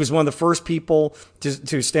 He was one of the first people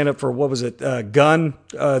to stand up for, what was it, Gunn,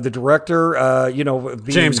 the director,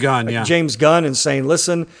 James Gunn, yeah. James Gunn, and saying,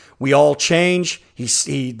 listen, we all change.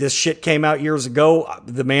 This shit came out years ago.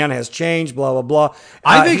 The man has changed, blah, blah, blah.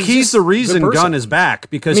 I think he's the reason Gunn is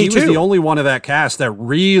back, because he was the only one of that cast that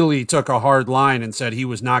really took a hard line and said he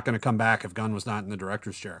was not going to come back if Gunn was not in the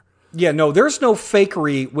director's chair. Yeah, no, there's no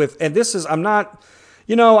fakery and this is, I'm not,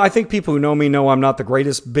 I think people who know me know I'm not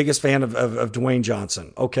the biggest fan of Dwayne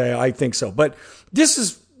Johnson. Okay, I think so. But this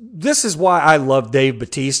is why I love Dave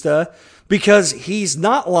Batista, because he's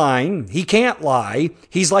not lying. He can't lie.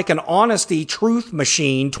 He's like an honesty, truth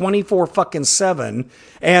machine, 24/7,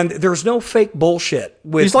 and there's no fake bullshit.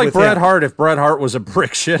 He's like Bret Hart if Bret Hart was a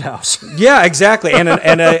brick shithouse. Yeah, exactly, and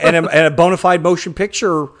a bona fide motion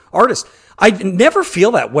picture artist. I never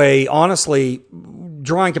feel that way, honestly,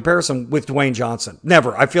 drawing comparison with Dwayne Johnson.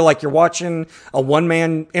 Never. I feel like you're watching a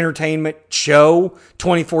one-man entertainment show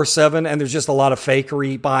 24/7, and there's just a lot of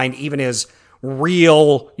fakery behind even his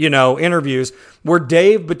real, interviews, where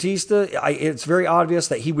Dave Batista, it's very obvious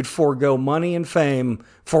that he would forego money and fame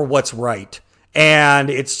for what's right. And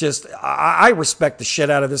it's just, I respect the shit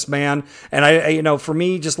out of this man. And for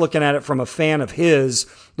me, just looking at it from a fan of his,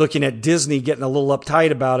 looking at Disney getting a little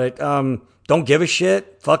uptight about it, don't give a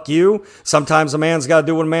shit. Fuck you. Sometimes a man's got to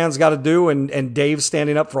do what a man's got to do, and Dave's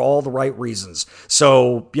standing up for all the right reasons.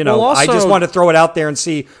 So, I just want to throw it out there and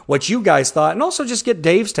see what you guys thought, and also just get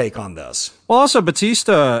Dave's take on this. Well, also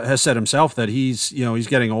Batista has said himself that he's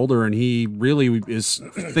getting older, and he really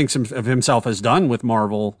thinks of himself as done with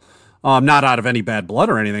Marvel. Not out of any bad blood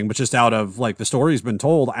or anything, but just out of the story's been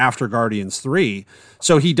told after Guardians 3.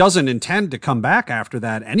 So he doesn't intend to come back after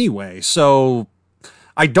that anyway. So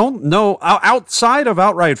I don't know, outside of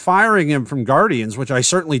outright firing him from Guardians, which I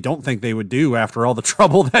certainly don't think they would do after all the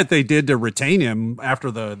trouble that they did to retain him after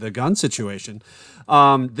the Gunn situation,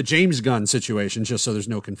 the James Gunn situation, just so there's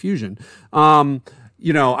no confusion.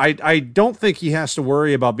 I don't think he has to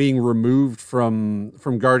worry about being removed from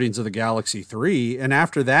Guardians of the Galaxy 3. And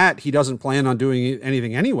after that, he doesn't plan on doing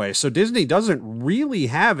anything anyway. So Disney doesn't really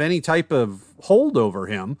have any type of hold over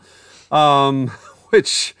him,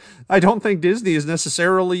 which I don't think Disney is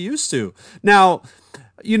necessarily used to. Now,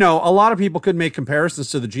 a lot of people could make comparisons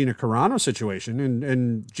to the Gina Carano situation,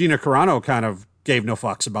 and Gina Carano kind of gave no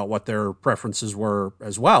fucks about what their preferences were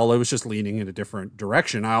as well. It was just leaning in a different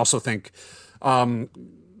direction. I also think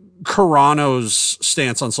Carano's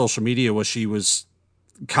stance on social media was she was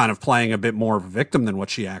kind of playing a bit more of a victim than what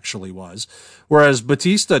she actually was. Whereas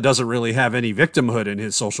Batista doesn't really have any victimhood in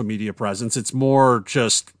his social media presence. It's more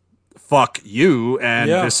just fuck you and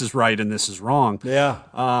this is right and this is wrong. Yeah.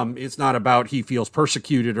 It's not about he feels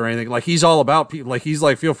persecuted or anything. Like he's all about people. Like he's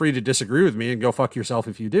like, feel free to disagree with me and go fuck yourself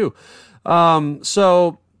if you do.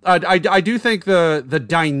 So I do think the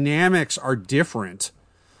dynamics are different,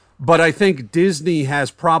 but I think Disney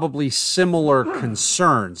has probably similar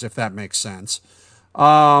concerns, if that makes sense.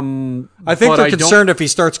 I think they're concerned if he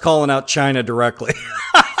starts calling out China directly.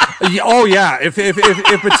 Oh yeah, if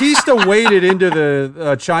Batista waded into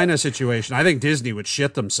the China situation, I think Disney would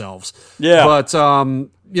shit themselves. Yeah, but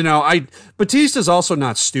Batista's also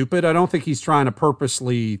not stupid. I don't think he's trying to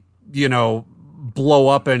purposely, blow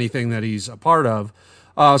up anything that he's a part of.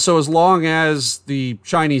 So as long as the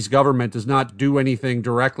Chinese government does not do anything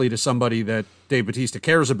directly to somebody that Dave Batista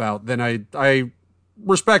cares about, then I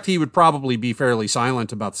respect he would probably be fairly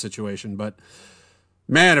silent about the situation. But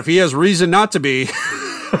man, if he has reason not to be.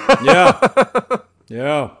 Yeah.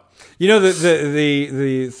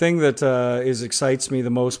 The thing that excites me the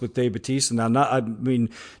most with Dave Batista now,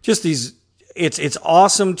 it's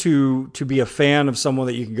awesome to be a fan of someone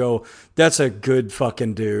that you can go, that's a good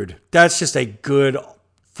fucking dude. That's just a good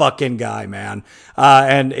fucking guy, man.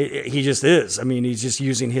 And he just is. I mean, he's just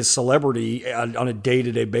using his celebrity on a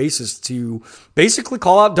day-to-day basis to basically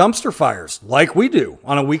call out dumpster fires like we do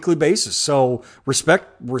on a weekly basis. So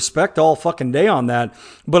respect all fucking day on that.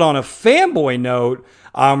 But on a fanboy note,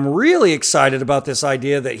 I'm really excited about this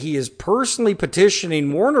idea that he is personally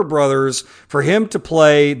petitioning Warner Brothers for him to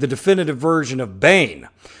play the definitive version of Bane.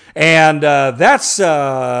 And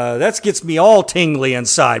that gets me all tingly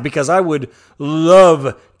inside because I would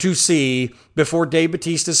love to see, before Dave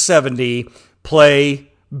Bautista's 70,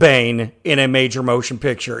 play Bane in a major motion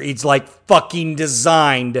picture. He's like fucking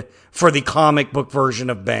designed for the comic book version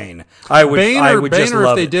of Bane. I would just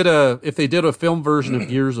love it. If they did a film version of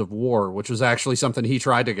Gears of War, which was actually something he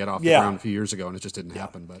tried to get off the ground a few years ago, and it just didn't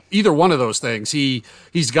happen. But either one of those things,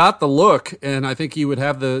 he's got the look, and I think he would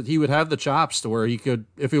have the chops to where he could,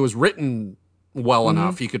 if it was written well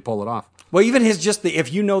enough, he could pull it off. Well, even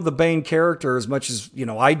if you know the Bane character as much as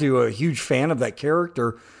I do, a huge fan of that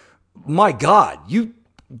character. My God,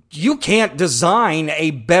 you can't design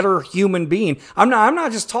a better human being. I'm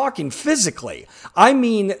not just talking physically. I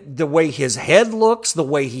mean the way his head looks, the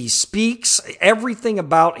way he speaks, everything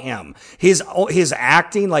about him. His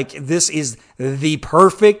acting, like this is the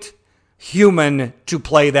perfect human to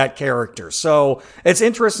play that character. So it's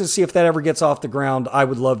interesting to see if that ever gets off the ground. I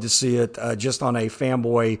would love to see it just on a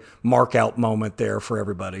fanboy mark out moment there for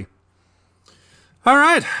everybody. All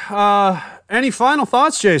right. Any final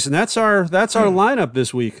thoughts, Jason? That's our lineup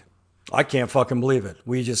this week. I can't fucking believe it.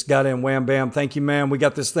 We just got in, wham, bam. Thank you, man. We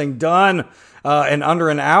got this thing done in under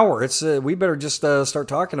an hour. It's we better just start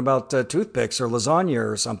talking about toothpicks or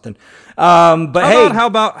lasagna or something. But how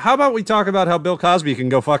about we talk about how Bill Cosby can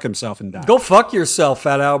go fuck himself and die? Go fuck yourself,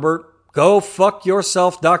 Fat Albert. Go fuck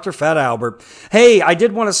yourself, Dr. Fat Albert. Hey, I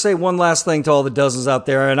did want to say one last thing to all the dozens out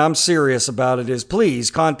there, and I'm serious about it, is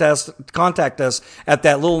please contact us at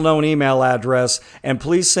that little known email address, and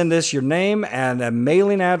please send us your name and a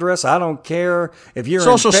mailing address. I don't care if you're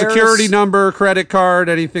Social Security number, credit card,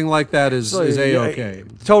 anything like that is A-okay.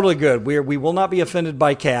 Totally good. We will not be offended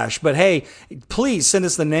by cash, but hey, please send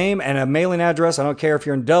us the name and a mailing address. I don't care if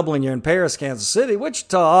you're in Dublin, you're in Paris, Kansas City,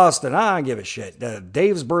 Wichita, Austin. I don't give a shit.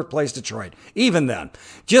 Dave's birthplace, Detroit. Even then,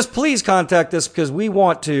 just please contact us because we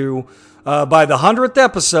want to, by the 100th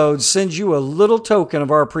episode, send you a little token of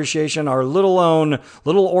our appreciation, our little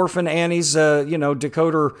orphan Annie's,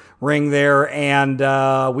 decoder ring there, and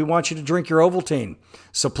we want you to drink your Ovaltine.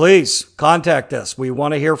 So please contact us. We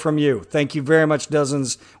want to hear from you. Thank you very much,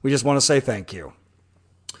 dozens. We just want to say thank you.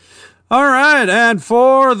 All right, and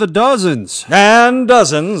for the dozens and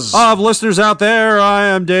dozens of listeners out there, I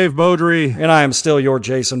am Dave Beaudry. And I am still your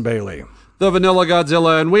Jason Bailey, the Vanilla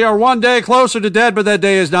Godzilla, and we are one day closer to dead, but that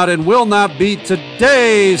day is not and will not be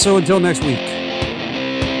today. So until next week.